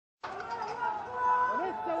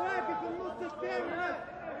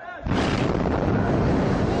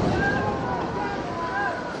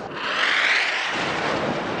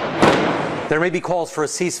There may be calls for a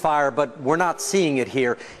ceasefire, but we're not seeing it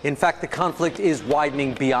here. In fact, the conflict is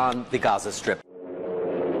widening beyond the Gaza Strip.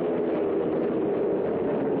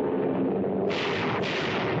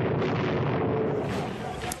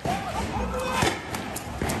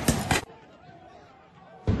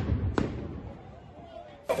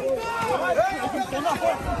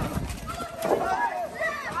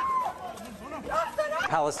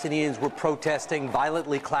 Palestinians were protesting,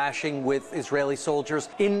 violently clashing with Israeli soldiers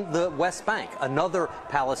in the West Bank, another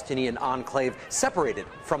Palestinian enclave separated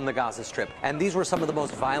from the Gaza Strip. And these were some of the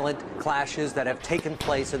most violent clashes that have taken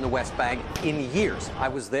place in the West Bank in years. I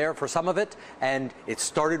was there for some of it, and it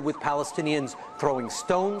started with Palestinians throwing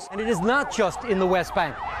stones. And it is not just in the West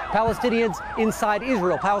Bank. Palestinians inside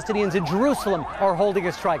Israel, Palestinians in Jerusalem are holding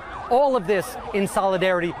a strike. All of this in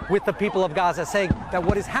solidarity with the people of Gaza, saying that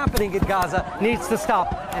what is happening in Gaza needs to stop.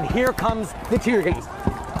 And here comes the tear gas.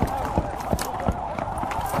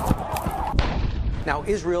 Now,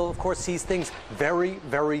 Israel, of course, sees things very,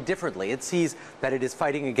 very differently. It sees that it is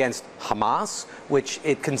fighting against Hamas, which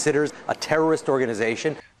it considers a terrorist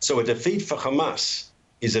organization. So a defeat for Hamas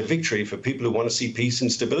is a victory for people who want to see peace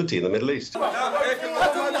and stability in the Middle East.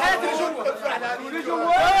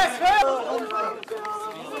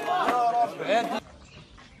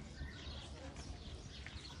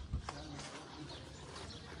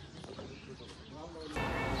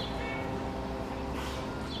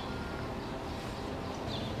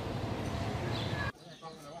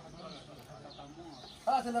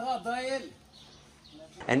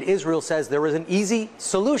 And Israel says there is an easy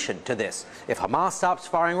solution to this. If Hamas stops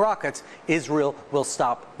firing rockets, Israel will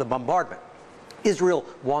stop the bombardment. Israel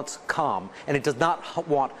wants calm, and it does not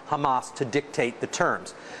want Hamas to dictate the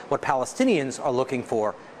terms. What Palestinians are looking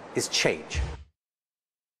for is change.